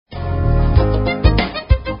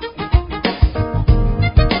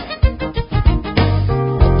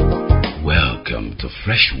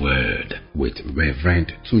Fresh Word with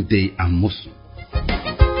Reverend Tunde Amosu.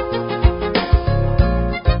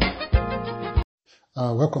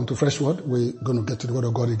 Welcome to Fresh Word. We're going to get to the Word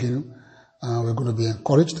of God again. We're going to be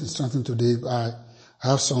encouraged in something today. I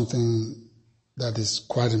have something that is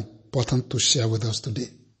quite important to share with us today.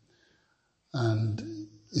 And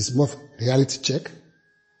it's more reality check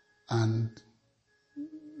and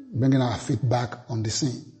bringing our feet back on the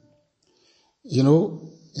scene. You know,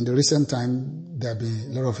 in the recent time, there have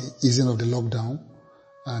been a lot of easing of the lockdown,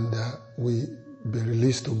 and we've been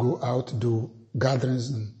released to go out, do gatherings,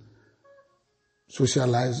 and social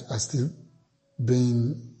lives are still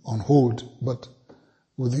being on hold. But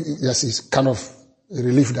yes, it's kind of a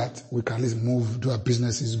relief that we can at least move, do our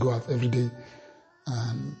businesses, go out every day,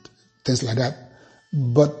 and things like that.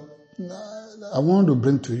 But I want to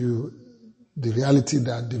bring to you the reality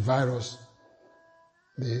that the virus,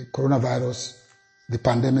 the coronavirus, the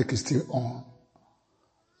pandemic is still on.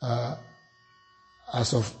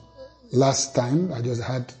 As of last time, I just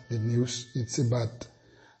had the news, it's about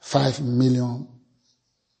 5 million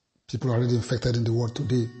people already infected in the world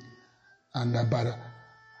today. And about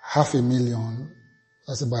 500,000,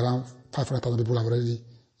 that's about around 500,000 people have already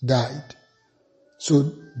died. So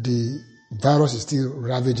the virus is still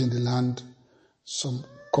ravaging the land. Some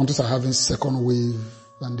countries are having second wave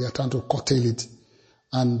and they are trying to curtail it.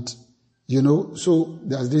 And, you know, so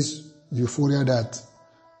there's this euphoria that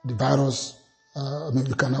the virus,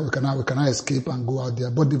 we cannot escape and go out there,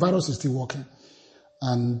 but the virus is still working.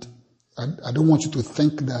 And I don't want you to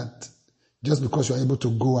think that just because you're able to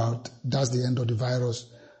go out, that's the end of the virus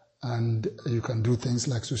and you can do things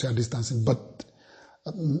like social distancing. But,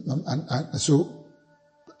 so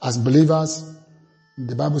as believers,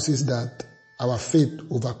 the Bible says that our faith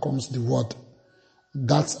overcomes the world.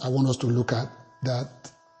 That's I want us to look at,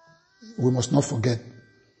 that we must not forget.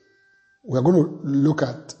 We're going to look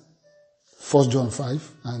at 1 John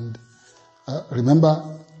 5 and remember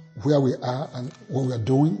where we are and what we are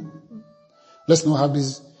doing. Let's not have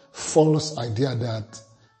this false idea that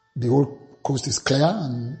the whole coast is clear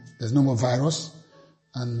and there's no more virus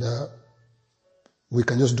and we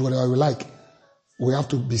can just do whatever we like. We have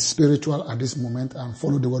to be spiritual at this moment and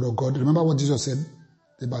follow the word of God. Remember what Jesus said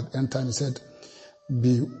about end time? He said,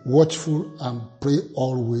 be watchful and pray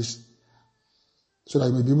always so that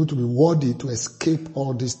you may be able to be worthy to escape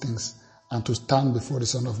all these things and to stand before the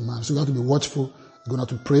Son of Man. So you have to be watchful. You're going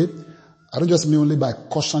to have to pray. I don't just mean only by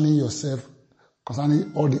cautioning yourself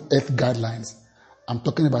concerning all the earth guidelines. I'm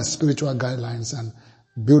talking about spiritual guidelines and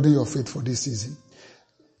building your faith for this season.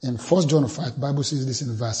 In 1 John 5, the Bible says this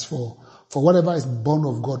in verse 4. For whatever is born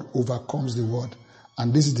of God overcomes the world.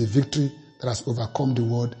 And this is the victory that has overcome the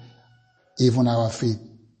world, even our faith.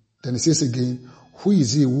 Then it says again, who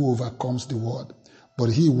is he who overcomes the world?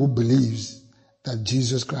 But he who believes that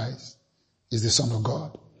Jesus Christ is the Son of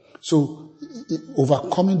God. So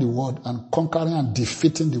overcoming the world and conquering and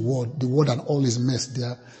defeating the world and all its mess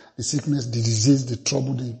there, the sickness, the disease, the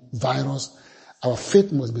trouble, the virus, our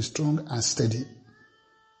faith must be strong and steady.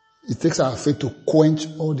 It takes our faith to quench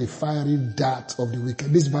all the fiery darts of the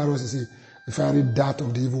wicked. This virus is a fiery dart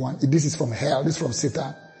of the evil one. This is from hell. This is from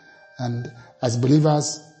Satan. And as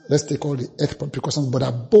believers, let's take all the earth precautions. But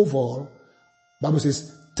above all, the Bible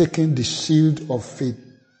says, taking the shield of faith.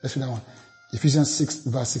 Let's read that one. Ephesians 6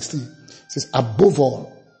 verse 16. It says, above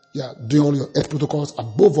all, doing all your earth protocols,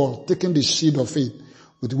 above all, taking the shield of faith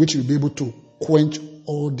with which you'll be able to quench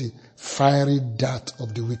all the fiery dart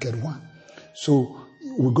of the wicked one. So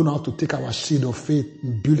we're going to have to take our shield of faith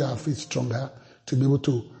and build our faith stronger to be able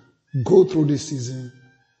to go through this season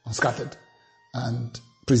unscattered and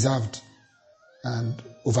preserved and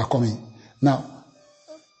overcoming. Now,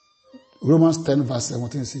 Romans 10 verse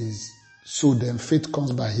 17 says, so then faith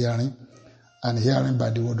comes by hearing and hearing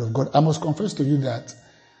by the word of God. I must confess to you that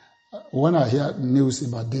when I hear news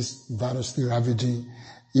about this virus still ravaging,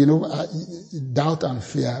 doubt and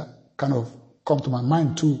fear kind of come to my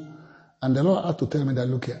mind too. And the Lord had to tell me that,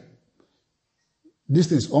 look here, this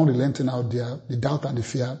thing is unrelenting out there, the doubt and the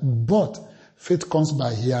fear, but faith comes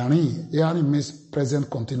by hearing. Hearing means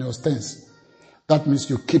present continuous tense. That means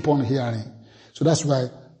you keep on hearing. So that's why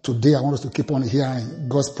today I want us to keep on hearing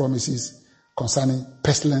God's promises concerning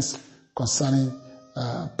pestilence, concerning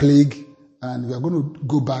plague, and we are going to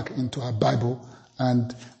go back into our Bible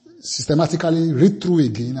and systematically read through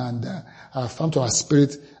again and affirm to our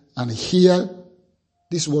spirit and hear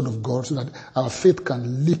this word of God so that our faith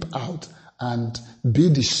can leap out and be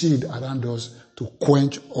the shield around us to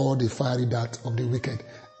quench all the fiery darts of the wicked.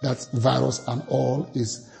 That's virus and all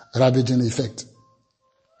its ravaging effect.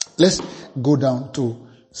 Let's go down to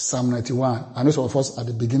Psalm 91. I know some of us at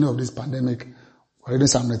the beginning of this pandemic We're reading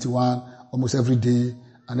Psalm 91 almost every day.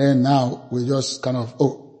 And then now we just kind of,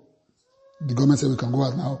 the government said we can go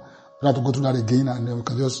out now. We have to go through that again and then we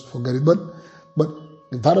can just forget it. But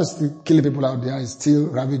the virus still killing people out there. It's still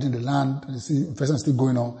ravaging the land. You see, infection is still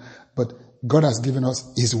going on. But God has given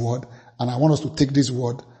us His word. And I want us to take this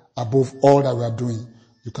word above all that we are doing.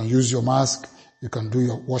 You can use your mask. You can do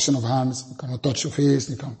your washing of hands. You cannot touch your face.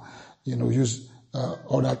 You can, use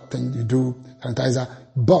all that thing you do, sanitizer.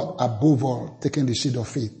 But above all, taking the shield of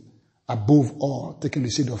faith. Above all, taking the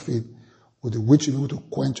shield of faith, with which you'll be able to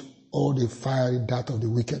quench all the fiery dart of the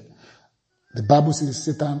wicked. The Bible says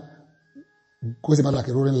Satan goes about like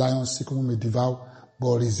a roaring lion, seeking whom may devour,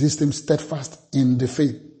 but resist him steadfast in the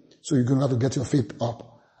faith. So you're going to have to get your faith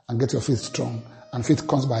up and get your faith strong. And faith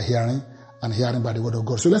comes by hearing, and hearing by the word of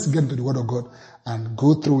God. So let's get into the word of God and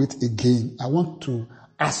go through it again. I want to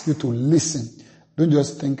ask you to listen. Don't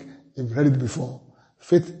just think you've read it before.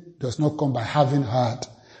 Faith does not come by having heard.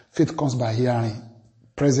 Faith comes by hearing.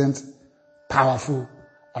 Present, powerful,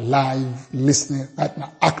 alive, listening, right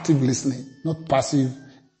now, active listening, not passive,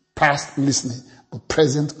 past listening, but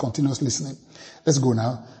present, continuous listening. Let's go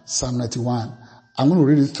now. Psalm 91. I'm going to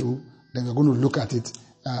read it through, then we're going to look at it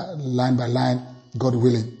line by line, God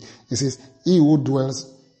willing. It says, he who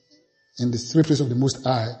dwells in the secret place of the Most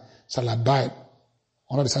High shall abide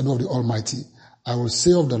under the shadow of the Almighty. I will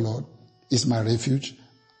say of the Lord, is my refuge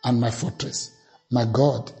and my fortress. My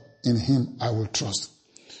God, in him I will trust.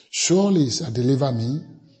 Surely he shall deliver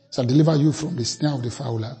you from the snare of the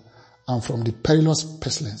fowler and from the perilous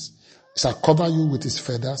pestilence. He shall cover you with his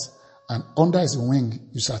feathers, and under his wing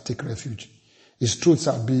you shall take refuge. His truth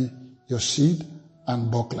shall be your shield and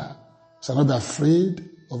buckler. You shall not be afraid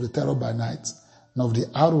of the terror by night, nor of the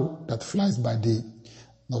arrow that flies by day,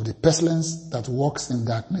 nor of the pestilence that walks in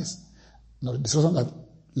darkness, nor of the destruction that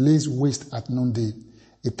lays waste at noonday.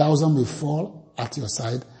 1,000 may fall at your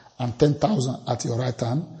side, and 10,000 at your right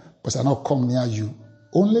hand, but shall not come near you.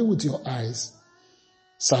 Only with your eyes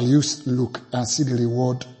shall you look and see the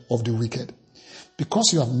reward of the wicked.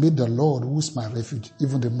 Because you have made the Lord, who is my refuge,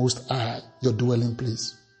 even the Most High, your dwelling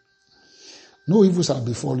place. No evil shall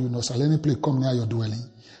befall you, nor shall any plague come near your dwelling.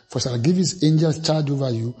 For shall give his angels charge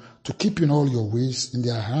over you, to keep you in all your ways. In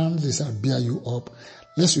their hands they shall bear you up,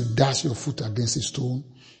 lest you dash your foot against a stone.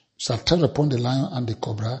 You shall tread upon the lion and the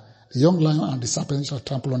cobra, the young lion and the serpent shall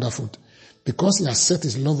trample underfoot. Because he has set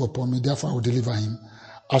his love upon me, therefore I will deliver him.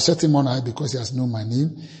 I'll set him on high because he has known my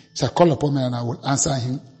name. He shall call upon me and I will answer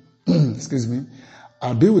him. Excuse me.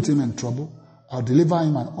 I'll be with him in trouble. I'll deliver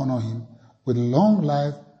him and honor him. With long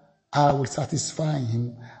life, I will satisfy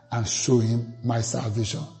him and show him my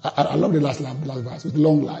salvation. I love the last verse, with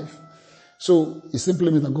long life. So it simply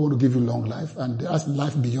means that God will give you long life, and there's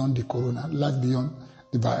life beyond the corona, life beyond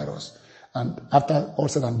the virus. And after all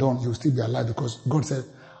said and done, you'll still be alive because God said,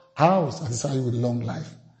 I will satisfy you with long life.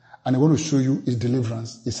 And I want to show you his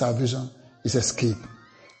deliverance, his salvation, his escape.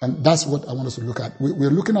 And that's what I want us to look at. We're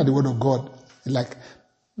looking at the word of God, like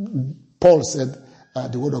Paul said,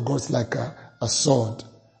 the word of God is like a sword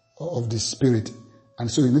of the spirit. And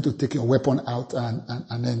so you need to take your weapon out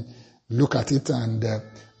and then look at it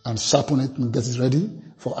and sharpen it and get it ready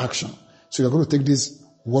for action. So you're going to take this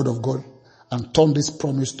word of God and turn this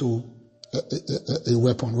promise to a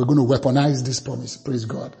weapon. We're going to weaponize this promise. Praise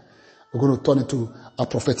God. We're going to turn it to a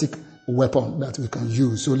prophetic weapon that we can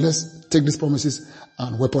use. So let's take these promises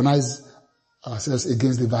and weaponize ourselves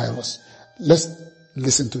against the virus. Let's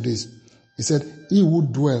listen to this. He said, he who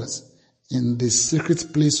dwells in the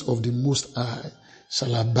secret place of the Most High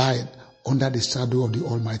shall abide under the shadow of the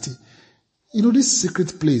Almighty. You know, this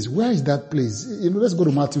secret place, where is that place? You know, let's go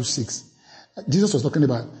to Matthew 6. Jesus was talking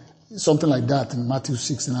about something like that in Matthew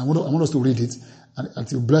 6, and I want us to read it and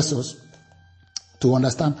to bless us to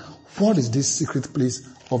understand what is this secret place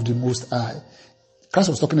of the Most High. Christ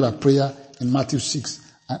was talking about prayer in Matthew 6,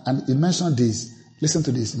 and he mentioned this. Listen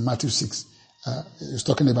to this in Matthew 6. He was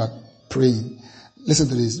talking about praying. Listen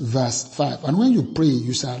to this, verse 5. And when you pray,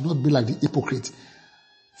 you shall not be like the hypocrite.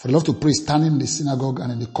 For they love to pray standing in the synagogue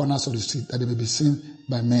and in the corners of the street, that they may be seen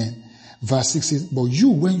by men. Verse 6 says, but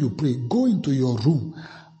you, when you pray, go into your room,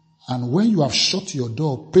 and when you have shut your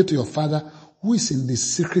door, pray to your Father who is in the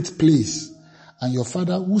secret place. And your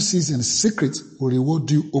Father who sees in secret will reward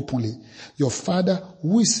you openly. Your Father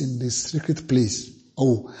who is in the secret place.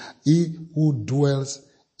 Oh, he who dwells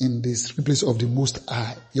in the secret place of the Most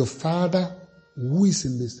High. Your Father who is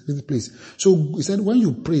in the secret place. So he said, when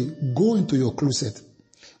you pray, go into your closet.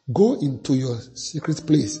 Go into your secret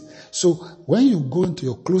place. So when you go into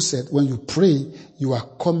your closet, when you pray, you are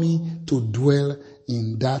coming to dwell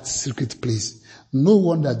in that secret place. No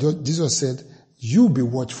wonder Jesus said, you be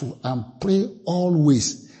watchful and pray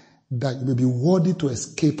always that you may be worthy to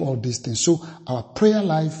escape all these things. So our prayer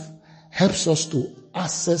life helps us to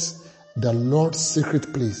access the Lord's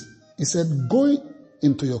secret place. He said, go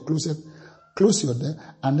into your closet, close your door,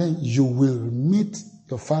 and then you will meet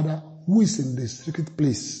your Father who is in the secret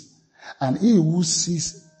place. And he who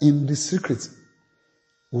sees in the secret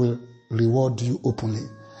will reward you openly.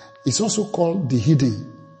 It's also called the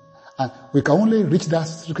hidden. And we can only reach that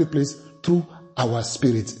secret place through our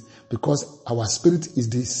spirit, because our spirit is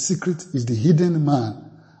the secret, is the hidden man.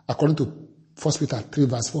 According to 1 Peter 3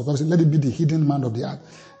 verse 4, Bible says, let it be the hidden man of the heart,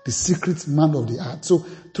 the secret man of the heart. So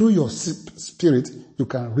through your spirit, you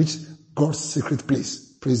can reach God's secret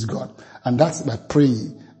place. Praise God. And that's by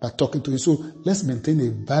praying, by talking to Him. So let's maintain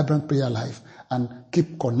a vibrant prayer life and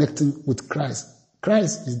keep connecting with Christ.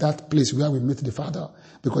 Christ is that place where we meet the Father.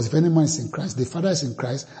 Because if any man is in Christ, the Father is in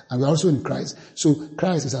Christ, and we are also in Christ. So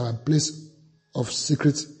Christ is our place of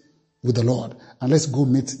secret with the Lord. And let's go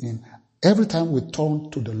meet Him. Every time we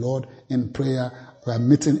turn to the Lord in prayer, we are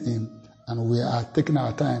meeting Him, and we are taking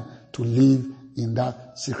our time to live in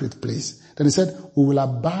that secret place. Then He said, we will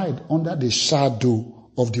abide under the shadow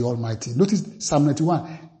of the Almighty. Notice Psalm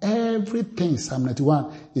 91. Everything Psalm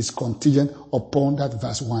 91 is contingent upon that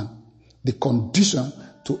verse 1. The condition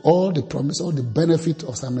to all the promise, all the benefit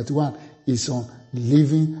of Psalm 91 is on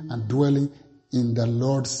living and dwelling in the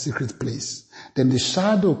Lord's secret place. Then the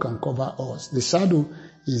shadow can cover us. The shadow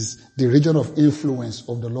is the region of influence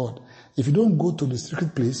of the Lord. If you don't go to the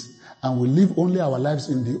secret place and we live only our lives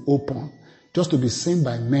in the open, just to be seen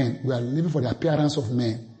by men, we are living for the appearance of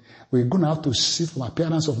men. We're going to have to shift from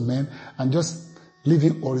appearance of men and just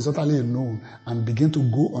living horizontally alone and begin to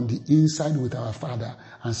go on the inside with our Father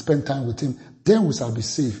and spend time with Him. Then we shall be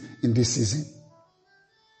safe in this season.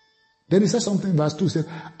 Then He says something, verse 2 says,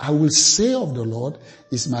 I will say of the Lord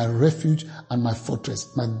is my refuge and my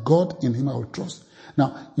fortress. My God, in Him I will trust.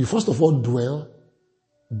 Now, you first of all dwell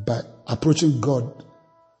by approaching God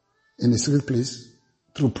in a secret place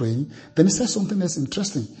through praying. Then He says something that's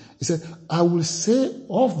interesting. He said, I will say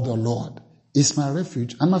of the Lord is my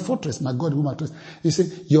refuge and my fortress, my God, in whom I trust. He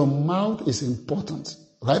said, your mouth is important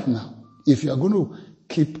right now. If you are going to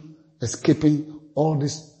keep escaping all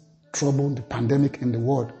this trouble, the pandemic in the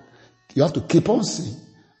world, you have to keep on saying,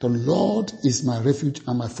 the Lord is my refuge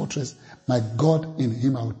and my fortress, my God, in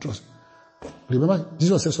Him I will trust. Remember,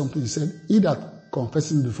 Jesus said something. He said, he that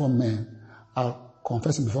confesses before men, I'll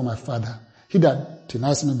confess him before my Father. He that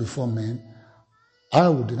denies me before men, I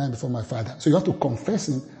will deny him before my Father. So you have to confess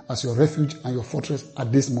Him as your refuge and your fortress at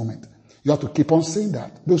this moment. You have to keep on saying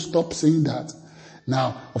that. Don't stop saying that.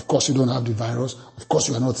 Now, of course, you don't have the virus. Of course,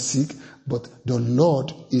 you are not sick. But the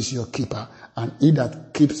Lord is your keeper. And He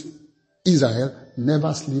that keeps Israel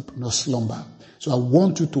never sleep nor slumber. So I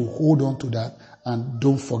want you to hold on to that and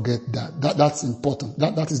don't forget that. That's important.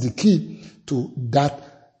 That is the key to that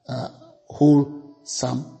whole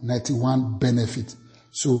Psalm 91 benefit.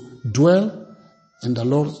 So dwell in the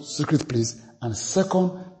Lord's secret place. And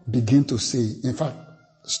second, begin to say, in fact,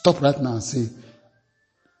 stop right now and say,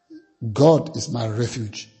 God is my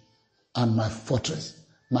refuge and my fortress.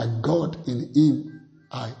 My God, in Him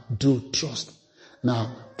I do trust.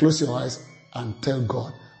 Now, close your eyes and tell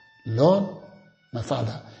God, Lord, my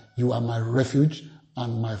Father, you are my refuge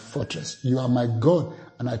and my fortress. You are my God,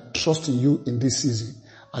 and I trust in you in this season.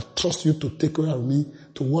 I trust you to take care of me,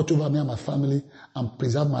 to watch over me and my family, and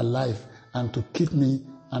preserve my life, and to keep me,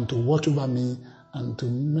 and to watch over me, and to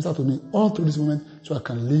minister to me all through this moment, so I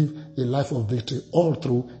can live a life of victory all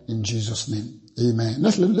through in Jesus' name. Amen.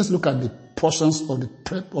 Let's look at the portions of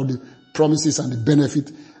the promises and the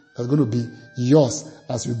benefit that's going to be yours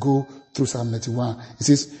as we go through Psalm 91. It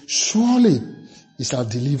says, surely He shall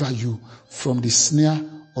deliver you from the snare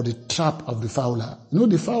or the trap of the fowler. You know,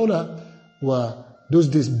 the fowler were those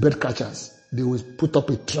days bird catchers. They would put up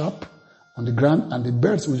a trap on the ground and the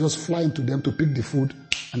birds would just fly into them to pick the food,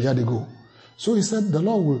 and here they go. So He said, the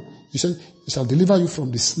Lord He shall deliver you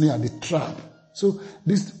from the snare, the trap. So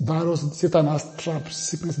this virus, Satan has trapped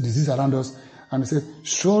sickness, disease around us, and He said,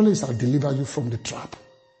 surely He shall deliver you from the trap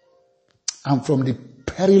and from the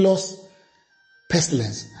perilous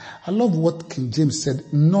pestilence. I love what King James said,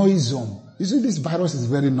 noisome. You see, this virus is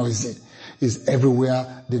very noisy. It's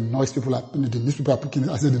everywhere. The noise people are, the news people are picking it.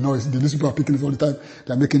 I said the news people are picking it all the time.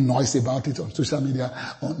 They're making noise about it on social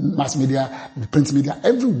media, on mass media, the print media,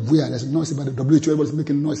 everywhere. There's noise about it. WHO, everybody's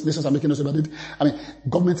making noise. Nations are making noise about it. I mean,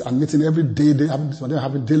 governments are meeting every day. They're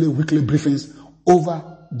having daily, weekly briefings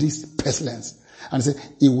over this pestilence. And He said,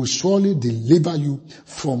 He will surely deliver you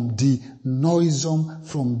from the noisome,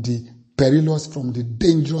 from the perilous, from the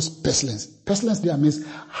dangerous pestilence. Pestilence there means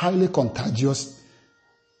highly contagious,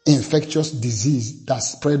 infectious disease that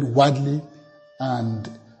spread widely and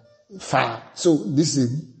far. So this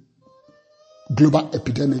is a global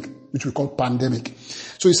epidemic, which we call pandemic.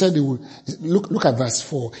 So he said, look at verse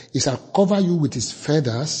 4. He shall cover you with his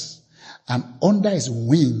feathers, and under his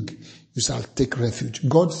wing you shall take refuge.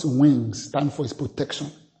 God's wings stand for his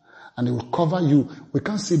protection, and he will cover you. We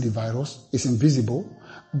can't see the virus. It's invisible.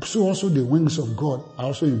 So also the wings of God are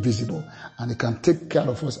also invisible, and he can take care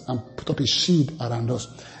of us and put up a shield around us.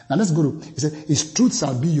 Now let's go to, he said, his truth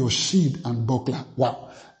shall be your shield and buckler. Wow.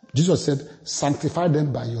 Jesus said, sanctify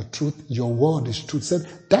them by your truth. Your word is truth. He said,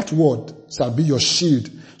 that word shall be your shield.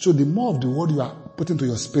 So the more of the word you are putting to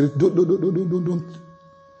your spirit, don't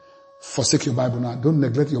forsake your Bible now. Don't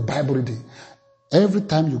neglect your Bible reading. Every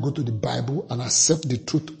time you go to the Bible and accept the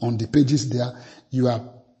truth on the pages there, you are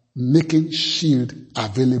making shield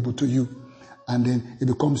available to you. And then it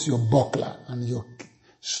becomes your buckler and your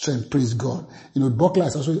strength. Praise God. You know, buckler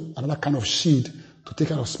is also another kind of shield to take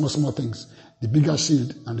care of small things. The bigger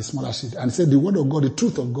shield and the smaller shield. And he said the word of God, the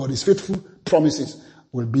truth of God, his faithful promises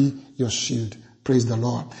will be your shield. Praise the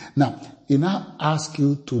Lord. Now, he now asks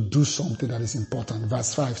you to do something that is important.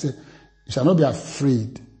 Verse 5 says, you shall not be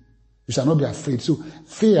afraid. You shall not be afraid. So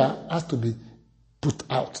fear has to be put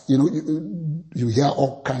out. You know, you hear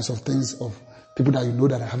all kinds of things of people that you know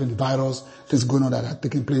that are having the virus, things going on that are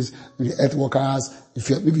taking place with the health workers.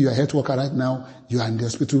 Maybe you're a health worker right now, you are in the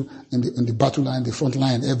hospital, in the battle line, the front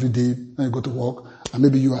line every day when you go to work. And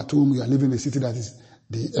maybe you are at home, you are living in a city that is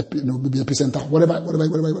maybe epicenter, whatever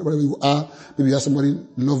you are. Maybe you have somebody,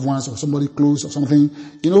 loved ones or somebody close or something,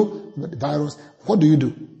 the virus. What do?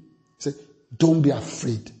 He said, don't be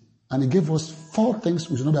afraid. And he gave us 4 things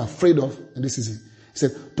we should not be afraid of in this season. He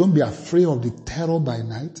said, don't be afraid of the terror by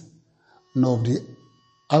night, nor of the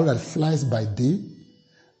arrow that flies by day,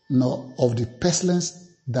 nor of the pestilence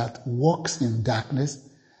that walks in darkness,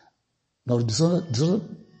 nor of the disorder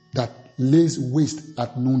that lays waste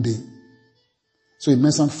at noonday. So he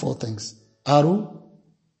mentioned 4 things. Arrow,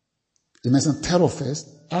 he mentioned terror first,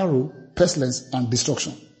 arrow, pestilence, and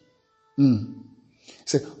destruction. He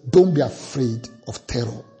said, don't be afraid of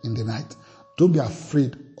terror in the night. Don't be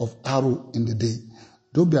afraid of arrow in the day.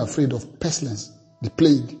 Don't be afraid of pestilence, the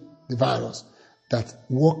plague, the virus that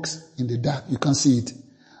walks in the dark. You can't see it.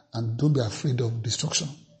 And don't be afraid of destruction.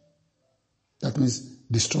 That means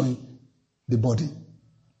destroying the body.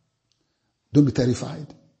 Don't be terrified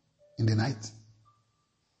in the night.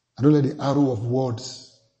 And don't let the arrow of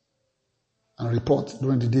words and report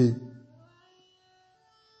during the day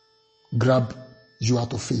grab you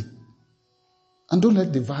out of faith. And don't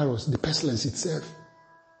let the virus, the pestilence itself,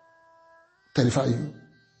 terrify you.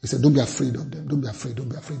 He said, don't be afraid of them. Don't be afraid, don't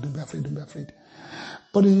be afraid, don't be afraid, don't be afraid.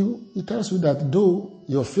 But he tells you that though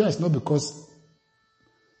your fear is not because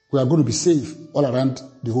we are going to be safe all around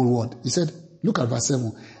the whole world. He said, look at verse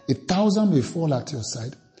 7. 1,000 may fall at your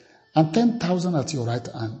side and 10,000 at your right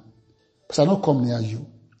hand, but shall not come near you.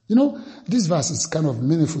 You know, this verse is kind of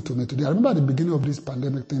meaningful to me today. I remember at the beginning of this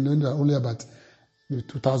pandemic thing, there were only about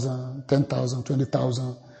 2,000, 10,000,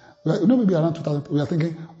 20,000. Maybe around 2,000. We are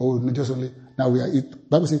thinking, just only. Now we are,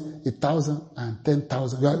 Bible says 1,000 and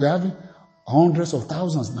 10,000. We are having hundreds of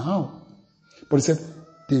thousands now. But it said,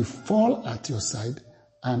 they fall at your side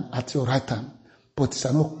and at your right hand, but it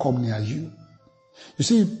shall not come near you. You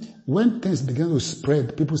see, when things begin to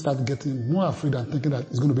spread, people start getting more afraid and thinking that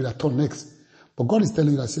it's going to be their turn next. But God is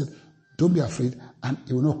telling you, I said, don't be afraid, and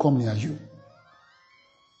it will not come near you.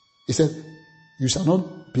 He said, you shall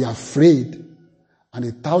not be afraid, and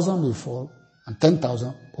 1,000 will fall, and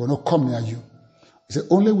 10,000 will not come near you. He said,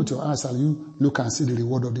 only with your eyes shall you look and see the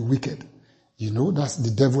reward of the wicked. You know, that's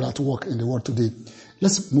the devil at work in the world today.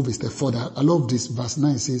 Let's move a step further. I love this. Verse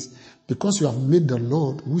 9 says, because you have made the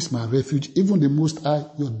Lord, who is my refuge, even the Most High,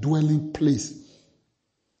 your dwelling place.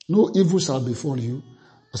 No evil shall befall you,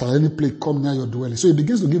 or shall any plague come near your dwelling. So he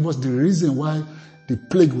begins to give us the reason why the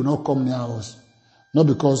plague will not come near us. Not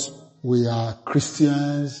because we are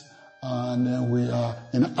Christians and we are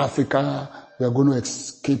in Africa, we are going to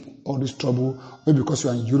escape all this trouble. Maybe because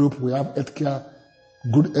we are in Europe, we have healthcare,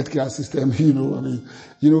 good healthcare system,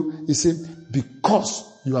 he said, because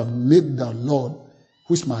you have made the Lord,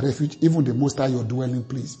 who is my refuge, even the Most High, your dwelling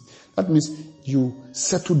place. That means you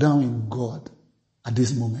settle down in God at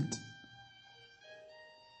this moment.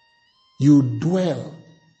 You dwell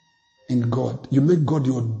in God. You make God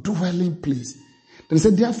your dwelling place. Then he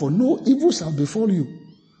said, therefore, no evil shall befall you.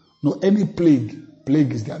 No, any plague.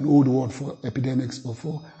 Plague is an old word for epidemics or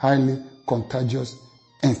for highly contagious,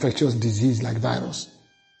 infectious disease like virus.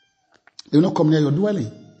 They will not come near your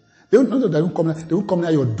dwelling. They won't come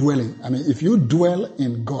near your dwelling. I mean, if you dwell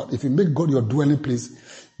in God, if you make God your dwelling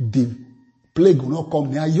place, the plague will not come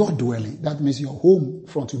near your dwelling. That means your home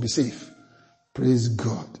front will be safe. Praise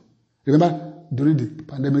God. Remember, during the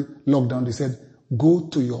pandemic lockdown, they said, go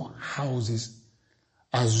to your houses,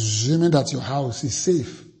 assuming that your house is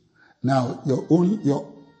safe. Now,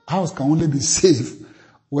 your house can only be safe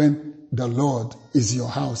when the Lord is your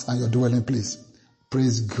house and your dwelling place.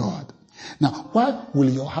 Praise God. Now, why will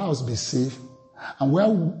your house be safe? And why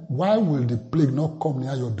will the plague not come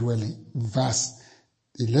near your dwelling? Verse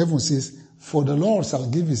 11 says, for the Lord shall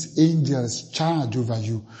give his angels charge over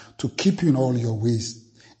you to keep you in all your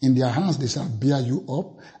ways. In their hands they shall bear you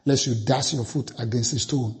up, lest you dash your foot against a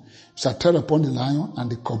stone. You shall tread upon the lion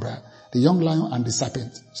and the cobra, the young lion and the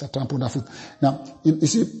serpent. You shall trample their foot. Now, you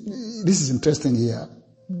see, this is interesting here.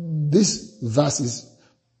 These verses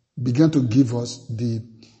begin to give us the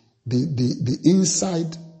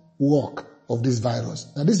inside work of this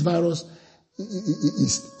virus. Now, this virus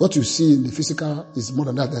is what you see in the physical is more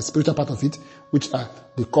than that. The spiritual part of it, which are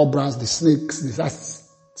the cobras, the snakes. That's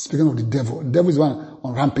speaking of the devil. The devil is one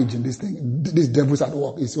on rampage in this thing. This devil is at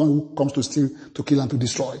work. It's one who comes to steal, to kill, and to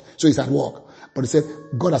destroy. So he's at work. But he said,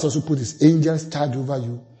 God has also put his angels charge over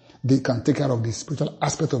you. They can take care of the spiritual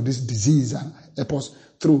aspect of this disease and help us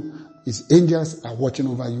through. His angels are watching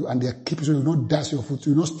over you and they are keeping you so you will not dash your foot,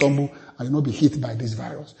 you will not stumble, and you will not be hit by this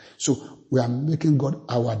virus. So we are making God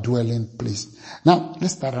our dwelling place. Now,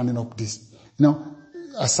 let's start rounding up this. Now,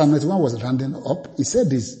 as Psalm 91 was rounding up, he said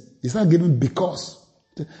this. He started giving because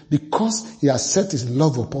he has set his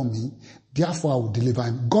love upon me, therefore I will deliver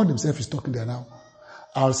him. God himself is talking there now.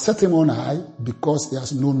 I'll set him on high because he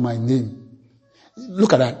has known my name.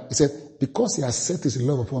 Look at that. He said, because he has set his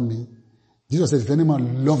love upon me, Jesus said, if any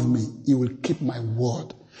man love me, he will keep my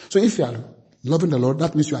word. So if you are loving the Lord,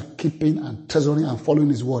 that means you are keeping and treasuring and following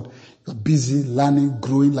his word. You're busy learning,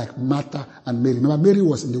 growing like Martha and Mary. Remember, Mary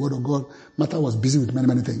was in the word of God. Martha was busy with many,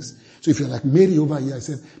 many things. So if you're like Mary over here, I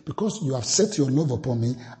said, because you have set your love upon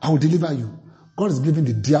me, I will deliver you. God is giving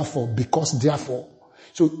the therefore, because therefore.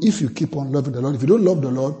 So if you keep on loving the Lord, if you don't love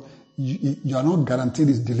the Lord, you are not guaranteed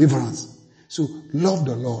his deliverance. So love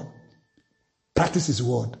the Lord. Practice his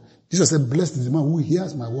word. Jesus said, blessed is the man who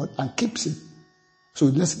hears my word and keeps it. So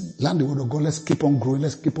let's learn the word of God. Let's keep on growing.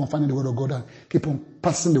 Let's keep on finding the word of God and keep on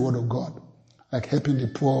practicing the word of God. Like helping the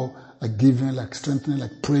poor, like giving, like strengthening,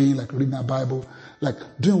 like praying, like reading our Bible, like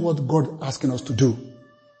doing what God is asking us to do. He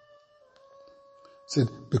said,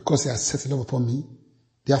 because he has set his love upon me,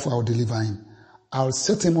 therefore I will deliver him. I will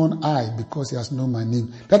set him on high because he has known my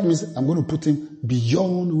name. That means I'm going to put him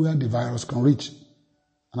beyond where the virus can reach.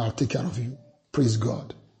 And I'll take care of you. Praise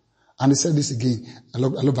God. And he said this again. I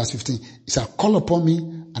love verse 15. He shall call upon me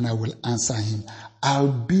and I will answer him.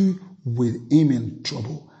 I'll be with him in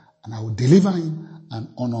trouble and I will deliver him and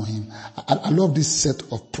honor him. I love this set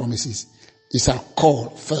of promises. He shall call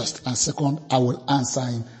first, and second, I will answer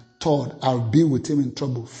him. Third, I'll be with him in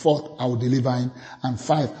trouble. Fourth, I will deliver him. And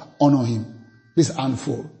 5, honor him. This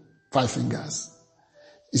handful, 5 fingers.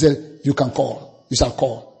 He said, you can call. You shall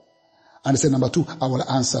call. And he said, number 2, I will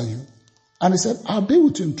answer you. And he said, I'll be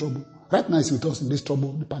with you in trouble. Right now he's with us in this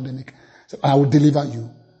trouble, the pandemic. So I will deliver you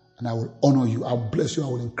and I will honor you. I will bless you. I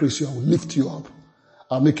will increase you. I will lift you up.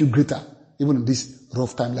 I'll make you greater, even in this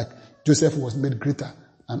rough time. Like Joseph was made greater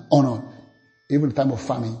and honored, even in the time of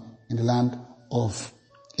famine in the land of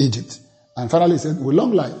Egypt. And finally he said, with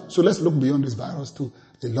long life. So let's look beyond this virus to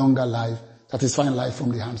a longer life, satisfying life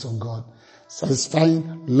from the hands of God.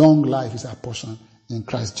 Satisfying long life is our portion in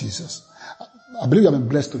Christ Jesus. I believe you have been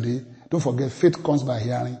blessed today. Don't forget, faith comes by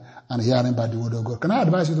hearing, and hearing by the word of God. Can I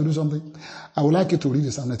advise you to do something? I would like you to read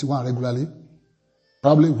the Psalm 91 regularly,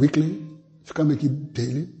 probably weekly. If you can make it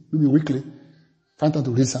daily, maybe weekly. Find time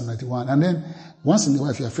to read Psalm 91. And then, once in a while,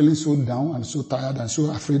 if you are feeling so down and so tired and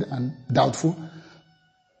so afraid and doubtful,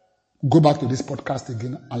 go back to this podcast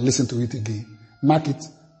again and listen to it again. Mark it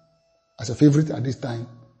as a favorite at this time.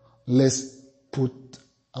 Let's put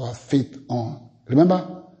our faith on.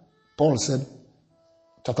 Remember, Paul said,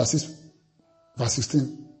 chapter 6, verse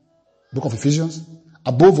 16, book of Ephesians,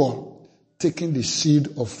 above all, taking the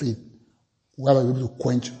shield of faith, whereby we're able to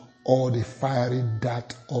quench all the fiery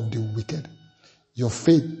dart of the wicked. Your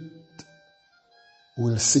faith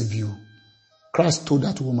will save you. Christ told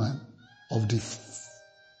that woman of the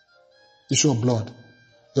issue of blood,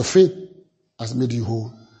 your faith has made you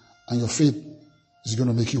whole, and your faith is going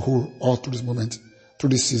to make you whole all through this moment, through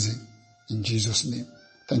this season, in Jesus' name.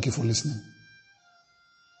 Thank you for listening.